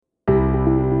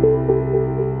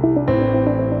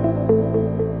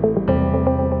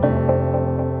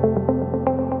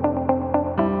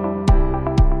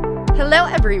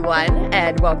everyone,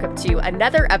 and welcome to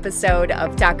another episode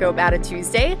of Taco About It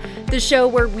Tuesday, the show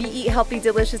where we eat healthy,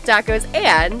 delicious tacos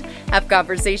and have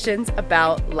conversations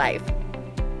about life.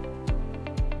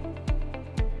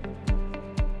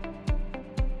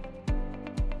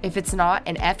 If it's not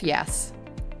an F yes,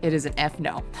 it is an F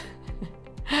no.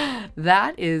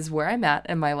 That is where I'm at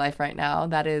in my life right now.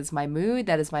 That is my mood.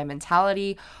 That is my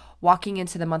mentality walking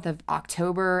into the month of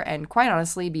October and quite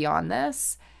honestly beyond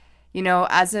this. You know,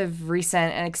 as of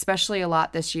recent and especially a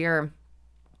lot this year,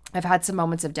 I've had some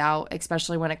moments of doubt,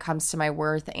 especially when it comes to my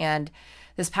worth. And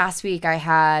this past week, I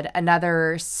had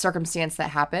another circumstance that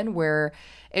happened where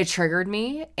it triggered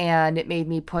me and it made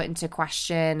me put into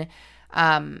question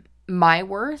my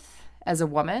worth as a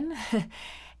woman.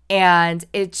 And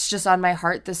it's just on my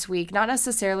heart this week, not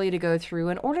necessarily to go through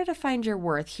in order to find your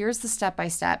worth. Here's the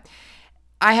step-by-step.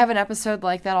 I have an episode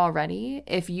like that already.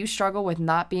 If you struggle with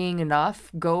not being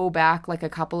enough, go back like a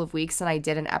couple of weeks and I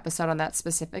did an episode on that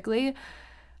specifically.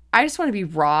 I just want to be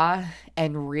raw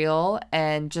and real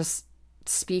and just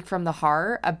speak from the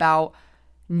heart about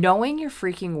knowing your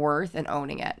freaking worth and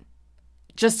owning it.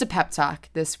 Just a pep talk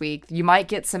this week. You might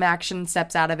get some action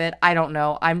steps out of it. I don't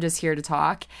know. I'm just here to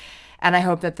talk. And I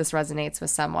hope that this resonates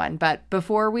with someone. But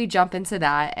before we jump into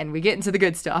that and we get into the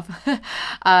good stuff,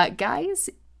 guys,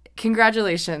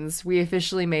 congratulations. We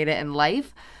officially made it in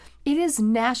life. It is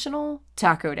National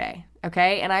Taco Day,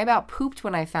 okay? And I about pooped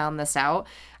when I found this out.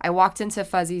 I walked into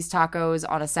Fuzzy's Tacos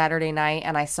on a Saturday night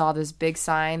and I saw this big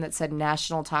sign that said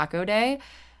National Taco Day,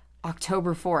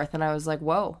 October 4th. And I was like,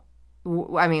 whoa.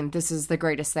 I mean, this is the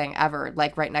greatest thing ever.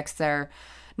 Like right next to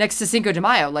Cinco de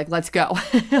Mayo, like let's go.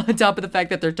 On top of the fact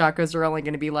that their tacos are only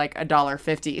going to be like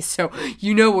 $1.50. So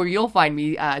you know where you'll find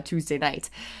me Tuesday night.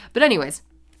 But anyways,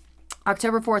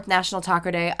 October 4th, National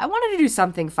Taco Day. I wanted to do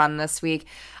something fun this week.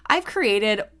 I've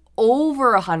created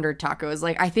over 100 tacos.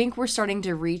 Like I think we're starting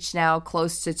to reach now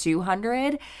close to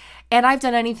 200. And I've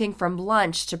done anything from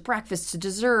lunch to breakfast to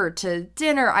dessert to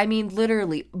dinner. I mean,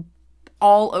 literally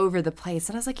all over the place.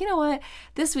 And I was like, you know what?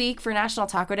 This week for National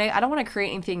Taco Day, I don't want to create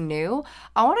anything new.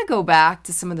 I want to go back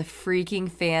to some of the freaking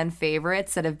fan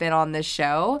favorites that have been on this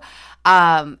show.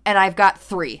 And I've got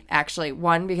 3, actually.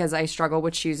 1, because I struggle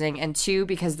with choosing, and 2,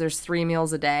 because there's 3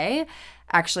 meals a day.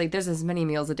 Actually, there's as many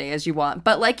meals a day as you want.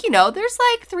 But like, you know, there's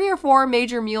like 3 or 4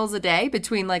 major meals a day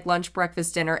between like lunch,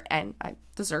 breakfast, dinner, and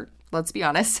dessert. Let's be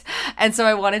honest. And so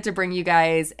I wanted to bring you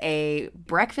guys a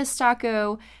breakfast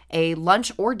taco, a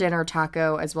lunch or dinner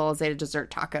taco, as well as a dessert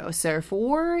taco. So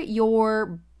for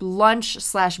your lunch /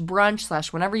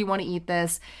 brunch / whenever you want to eat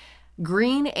this,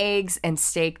 green eggs and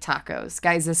steak tacos.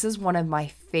 Guys, this is one of my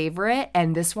favorite,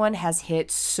 and this one has hit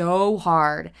so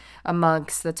hard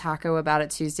amongst the Taco About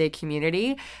It Tuesday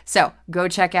community. So go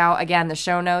check out, again, the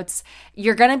show notes.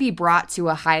 You're going to be brought to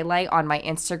a highlight on my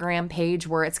Instagram page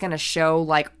where it's going to show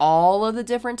like all of the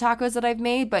different tacos that I've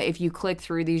made. But if you click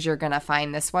through these, you're going to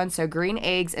find this one. So green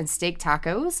eggs and steak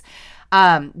tacos.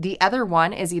 The other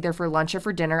one is either for lunch or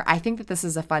for dinner. I think that this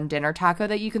is a fun dinner taco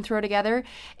that you can throw together.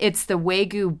 It's the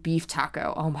Wagyu beef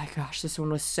taco. Oh my gosh, this one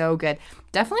was so good.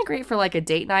 Definitely great for like a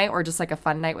date night or just like a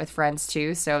fun night with friends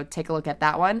too. So take a look at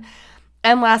that one.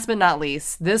 And last but not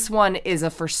least, this one is a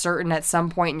for certain at some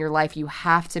point in your life, you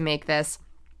have to make this.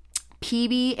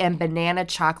 PB and banana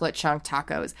chocolate chunk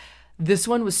tacos. This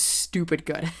one was stupid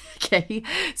good, okay?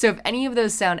 So if any of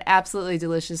those sound absolutely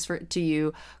delicious to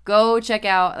you, go check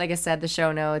out, like I said, the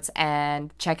show notes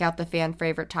and check out the fan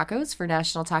favorite tacos for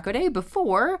National Taco Day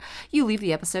before you leave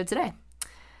the episode today.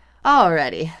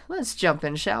 Alrighty, let's jump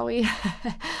in, shall we?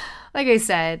 Like I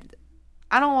said,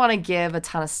 I don't want to give a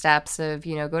ton of steps of,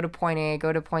 you know, go to point A,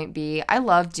 go to point B. I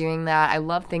love doing that. I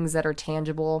love things that are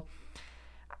tangible.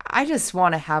 I just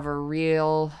want to have a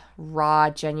real, raw,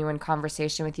 genuine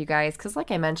conversation with you guys. Because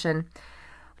like I mentioned,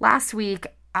 last week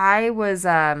I was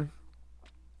caught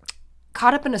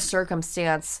up in a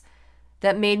circumstance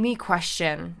that made me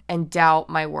question and doubt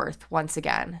my worth once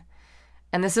again.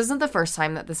 And this isn't the first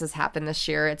time that this has happened this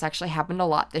year. It's actually happened a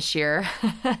lot this year.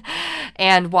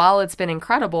 And while it's been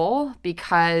incredible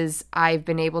because I've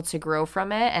been able to grow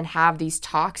from it and have these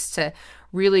talks to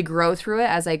really grow through it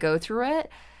as I go through it,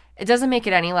 it doesn't make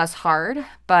it any less hard,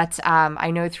 but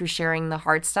I know through sharing the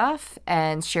hard stuff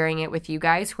and sharing it with you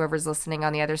guys, whoever's listening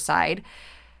on the other side,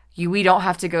 we don't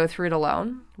have to go through it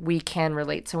alone. We can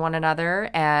relate to one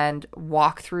another and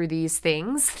walk through these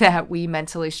things that we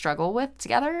mentally struggle with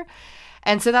together.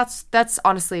 And so that's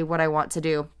honestly what I want to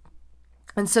do.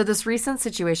 And so this recent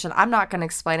situation, I'm not going to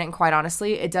explain it, and quite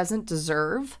honestly, it doesn't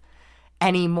deserve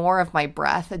any more of my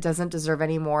breath. It doesn't deserve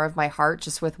any more of my heart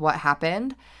just with what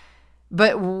happened.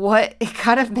 But what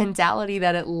kind of mentality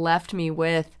that it left me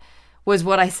with was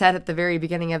what I said at the very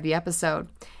beginning of the episode.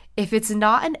 If it's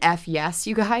not an F yes,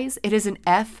 you guys, it is an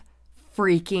F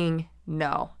freaking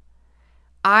no.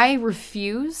 I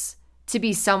refuse to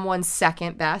be someone's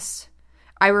second best.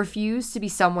 I refuse to be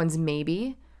someone's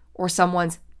maybe or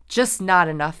someone's just not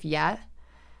enough yet.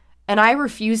 And I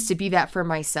refuse to be that for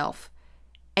myself.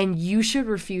 And you should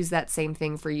refuse that same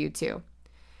thing for you too.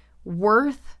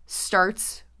 Worth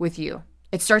starts with you.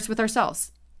 It starts with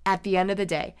ourselves at the end of the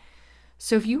day.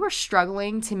 So if you are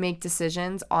struggling to make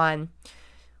decisions on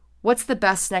what's the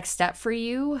best next step for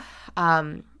you,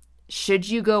 should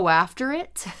you go after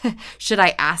it? Should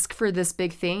I ask for this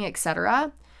big thing,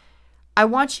 etc.? I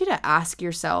want you to ask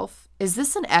yourself, is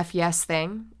this an F yes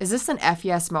thing? Is this an F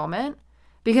yes moment?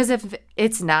 Because if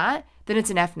it's not, then it's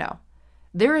an F no.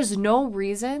 There is no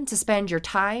reason to spend your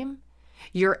time,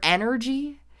 your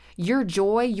energy, your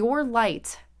joy, your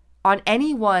light on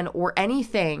anyone or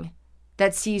anything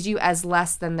that sees you as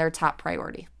less than their top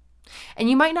priority. And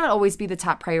you might not always be the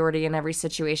top priority in every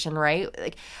situation, right?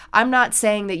 Like, I'm not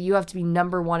saying that you have to be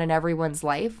number one in everyone's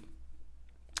life,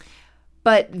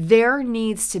 but there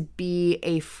needs to be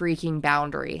a freaking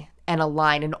boundary and a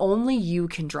line, and only you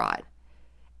can draw it.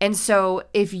 And so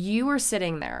if you are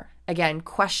sitting there, again,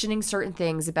 questioning certain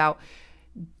things about,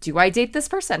 do I date this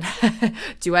person?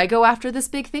 Do I go after this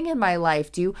big thing in my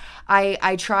life? Do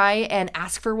I try and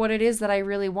ask for what it is that I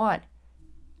really want?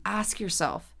 Ask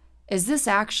yourself, is this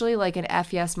actually like an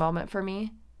F yes moment for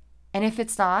me? And if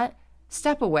it's not,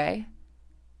 step away.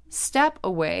 Step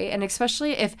away. And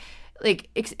especially if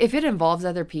it involves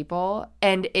other people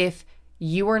and if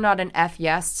you are not an F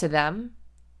yes to them,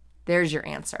 there's your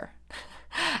answer.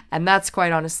 And that's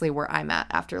quite honestly where I'm at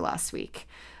after last week.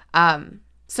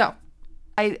 So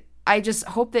I just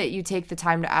hope that you take the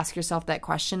time to ask yourself that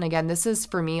question. Again, this is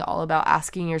for me all about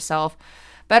asking yourself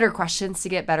better questions to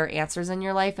get better answers in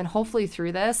your life. And hopefully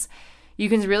through this, you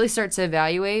can really start to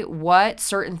evaluate what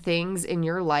certain things in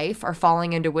your life are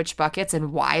falling into which buckets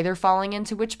and why they're falling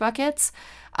into which buckets,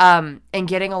 and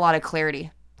getting a lot of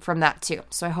clarity from that too.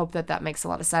 So I hope that makes a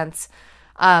lot of sense.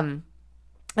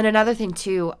 And another thing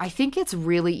too, I think it's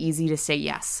really easy to say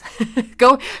yes.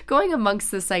 Going amongst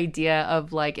this idea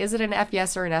of like, is it an F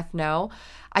yes or an F no?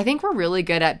 I think we're really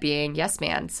good at being yes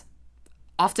mans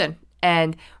often,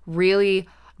 and really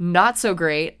not so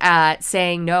great at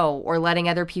saying no or letting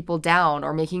other people down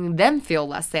or making them feel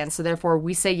less than. So therefore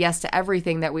we say yes to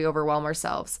everything that we overwhelm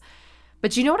ourselves.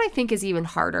 But you know what I think is even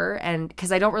harder? And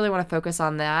because I don't really want to focus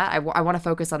on that, I want to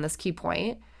focus on this key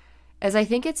point, is I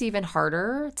think it's even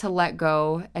harder to let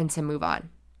go and to move on.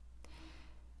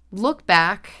 Look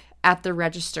back at the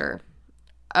register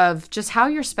of just how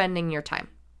you're spending your time.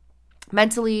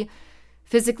 Mentally,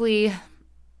 physically.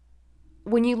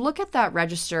 When you look at that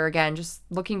register, again, just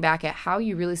looking back at how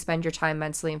you really spend your time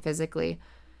mentally and physically,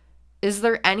 is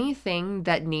there anything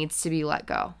that needs to be let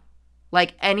go?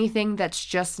 Like anything that's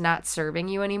just not serving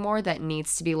you anymore that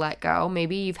needs to be let go?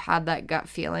 Maybe you've had that gut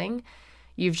feeling.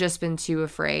 You've just been too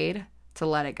afraid to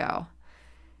let it go.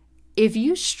 If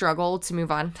you struggle to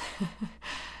move on,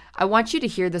 I want you to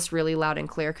hear this really loud and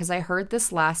clear, because I heard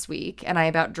this last week and I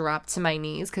about dropped to my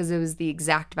knees because it was the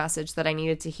exact message that I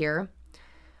needed to hear.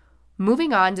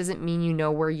 Moving on doesn't mean you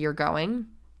know where you're going.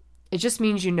 It just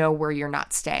means you know where you're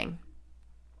not staying.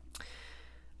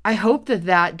 I hope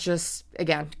that just,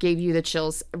 again, gave you the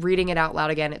chills. Reading it out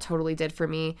loud again, it totally did for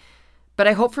me. But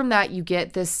I hope from that you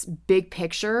get this big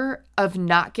picture of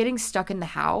not getting stuck in the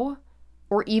how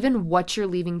or even what you're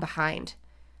leaving behind.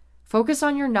 Focus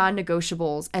on your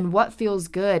non-negotiables and what feels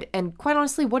good, and quite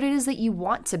honestly, what it is that you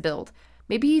want to build.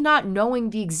 Maybe not knowing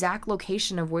the exact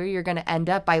location of where you're going to end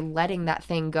up by letting that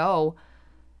thing go,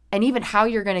 and even how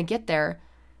you're going to get there.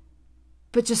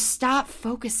 But just stop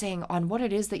focusing on what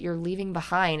it is that you're leaving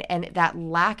behind and that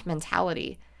lack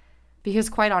mentality. Because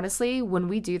quite honestly, when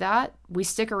we do that, we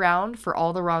stick around for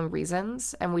all the wrong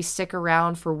reasons, and we stick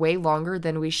around for way longer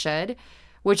than we should,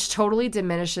 which totally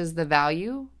diminishes the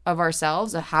value of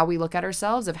ourselves, of how we look at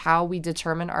ourselves, of how we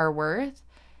determine our worth.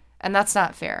 And that's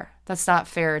not fair. That's not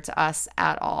fair to us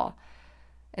at all.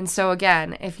 And so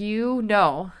again, if you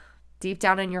know deep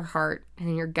down in your heart and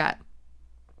in your gut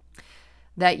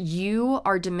that you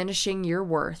are diminishing your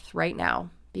worth right now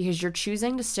because you're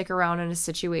choosing to stick around in a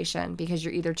situation because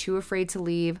you're either too afraid to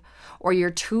leave or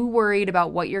you're too worried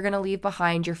about what you're going to leave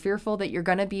behind, you're fearful that you're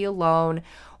going to be alone,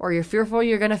 or you're fearful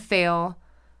you're going to fail,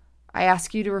 I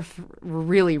ask you to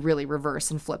really, really reverse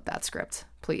and flip that script,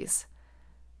 please.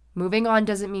 Moving on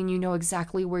doesn't mean you know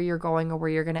exactly where you're going or where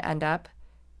you're going to end up.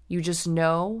 You just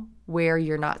know where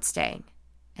you're not staying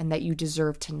and that you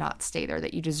deserve to not stay there,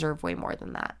 that you deserve way more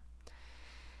than that.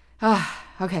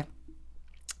 Okay.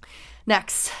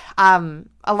 Next,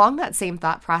 along that same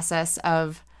thought process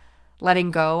of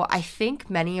letting go, I think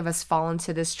many of us fall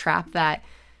into this trap that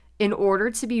in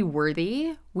order to be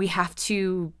worthy, we have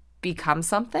to become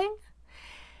something.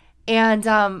 And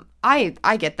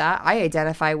I get that. I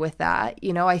identify with that.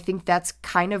 You know, I think that's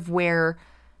kind of where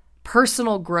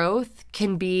personal growth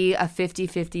can be a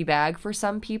 50-50 bag for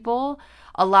some people.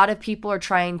 A lot of people are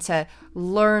trying to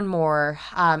learn more,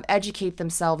 educate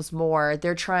themselves more.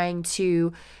 They're trying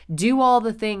to do all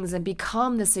the things and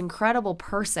become this incredible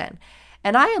person.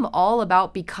 And I am all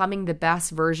about becoming the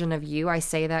best version of you. I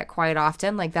say that quite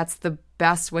often. Like, that's the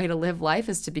best way to live life,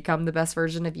 is to become the best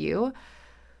version of you.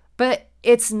 But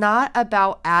it's not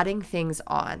about adding things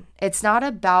on. It's not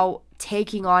about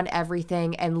taking on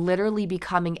everything and literally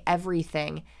becoming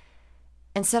everything.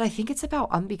 Instead, I think it's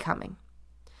about unbecoming.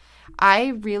 I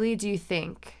really do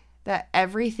think that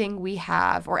everything we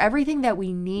have, or everything that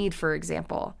we need, for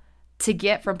example, to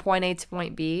get from point A to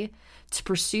point B, to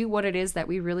pursue what it is that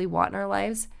we really want in our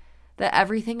lives, that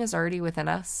everything is already within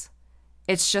us.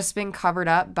 It's just been covered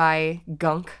up by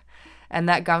gunk. And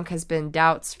that gunk has been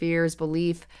doubts, fears,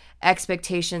 belief,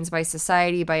 expectations by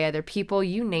society, by other people,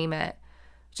 you name it.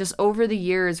 Just over the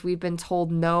years, we've been told,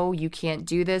 no, you can't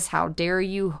do this. How dare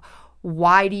you?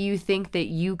 Why do you think that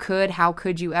you could? How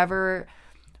could you ever?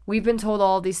 We've been told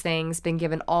all these things, been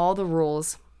given all the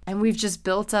rules, and we've just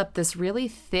built up this really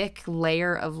thick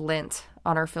layer of lint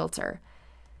on our filter.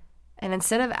 And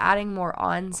instead of adding more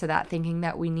on to that, thinking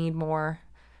that we need more,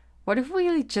 what if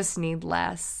we just need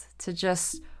less, to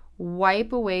just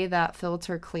wipe away that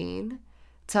filter clean,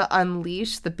 to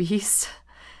unleash the beast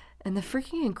and the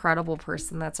freaking incredible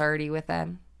person that's already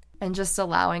within, and just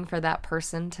allowing for that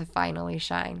person to finally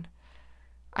shine.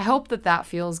 I hope that that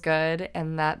feels good,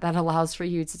 and that allows for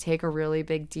you to take a really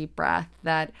big deep breath,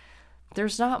 that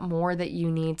there's not more that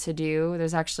you need to do.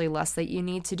 There's actually less that you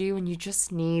need to do, and you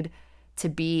just need to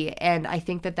be. And I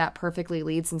think that that perfectly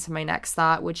leads into my next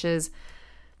thought, which is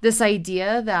this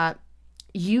idea that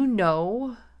you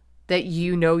know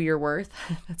your worth.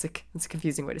 That's a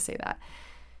confusing way to say that.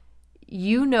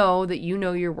 You know that you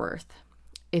know your worth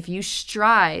if you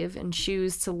strive and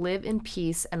choose to live in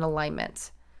peace and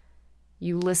alignment.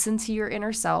 You listen to your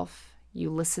inner self, you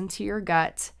listen to your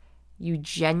gut, you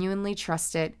genuinely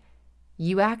trust it,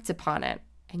 you act upon it,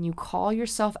 and you call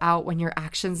yourself out when your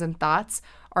actions and thoughts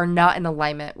are not in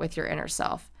alignment with your inner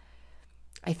self.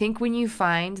 I think when you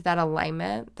find that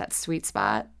alignment, that sweet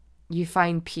spot, you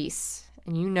find peace,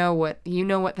 and you know what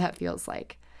that feels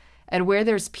like. And where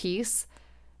there's peace,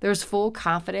 there's full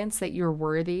confidence that you're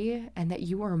worthy and that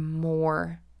you are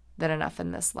more than enough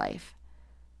in this life.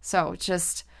 So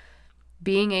just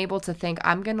being able to think,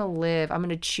 I'm going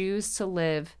to choose to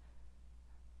live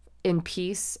in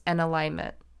peace and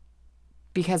alignment,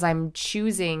 because I'm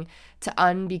choosing to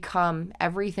unbecome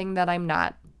everything that I'm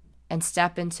not and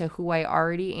step into who I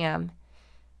already am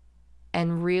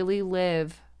and really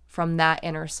live from that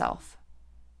inner self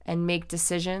and make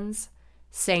decisions,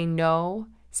 say no,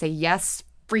 say yes,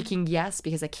 freaking yes,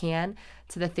 because I can,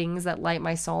 to the things that light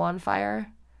my soul on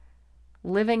fire.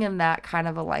 Living in that kind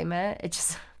of alignment, it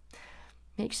just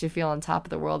makes you feel on top of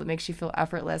the world. It makes you feel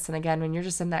effortless. And again, when you're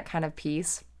just in that kind of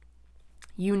peace,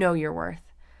 you know your worth.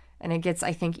 And it gets,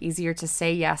 I think, easier to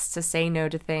say yes, to say no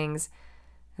to things,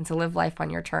 and to live life on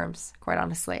your terms, quite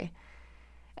honestly.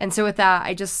 And so with that,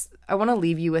 I want to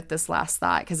leave you with this last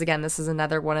thought, because again, this is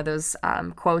another one of those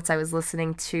quotes I was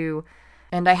listening to,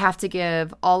 and I have to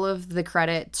give all of the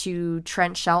credit to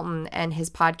Trent Shelton and his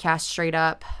podcast, Straight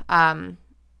Up.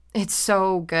 It's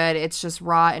so good. It's just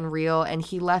raw and real. And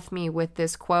he left me with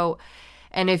this quote.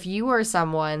 And if you are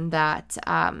someone that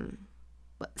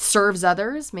serves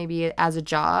others, maybe as a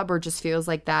job, or just feels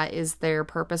like that is their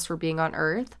purpose for being on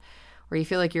earth, or you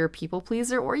feel like you're a people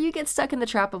pleaser, or you get stuck in the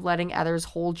trap of letting others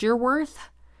hold your worth,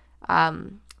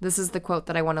 this is the quote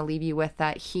that I want to leave you with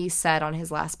that he said on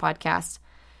his last podcast.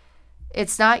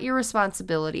 It's not your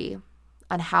responsibility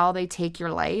on how they take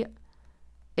your light.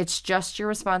 It's just your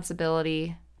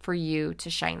responsibility for you to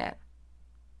shine it.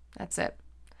 That's it.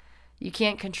 You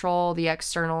can't control the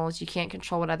externals. You can't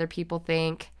control what other people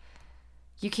think.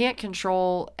 You can't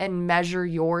control and measure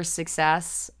your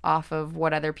success off of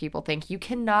what other people think. You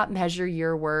cannot measure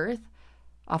your worth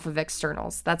off of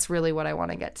externals. That's really what I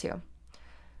want to get to.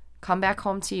 Come back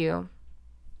home to you.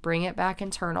 Bring it back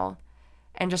internal.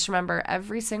 And just remember,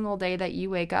 every single day that you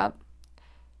wake up,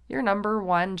 your number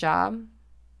one job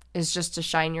is just to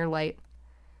shine your light.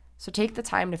 So take the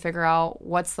time to figure out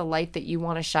what's the light that you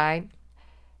want to shine,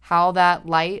 how that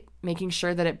light, making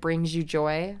sure that it brings you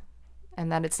joy,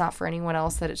 and that it's not for anyone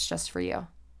else, that it's just for you.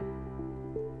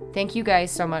 Thank you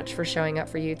guys so much for showing up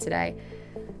for you today.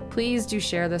 Please do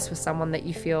share this with someone that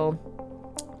you feel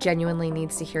genuinely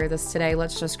needs to hear this today.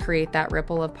 Let's just create that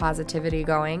ripple of positivity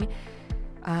going,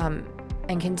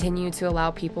 and continue to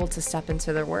allow people to step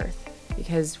into their worth,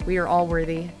 because we are all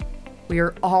worthy. We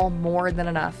are all more than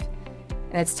enough.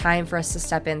 And it's time for us to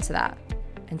step into that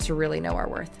and to really know our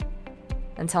worth.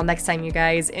 Until next time, you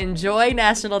guys, enjoy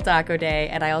National Taco Day,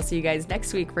 and I'll see you guys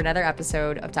next week for another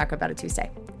episode of Taco About It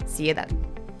Tuesday. See you then.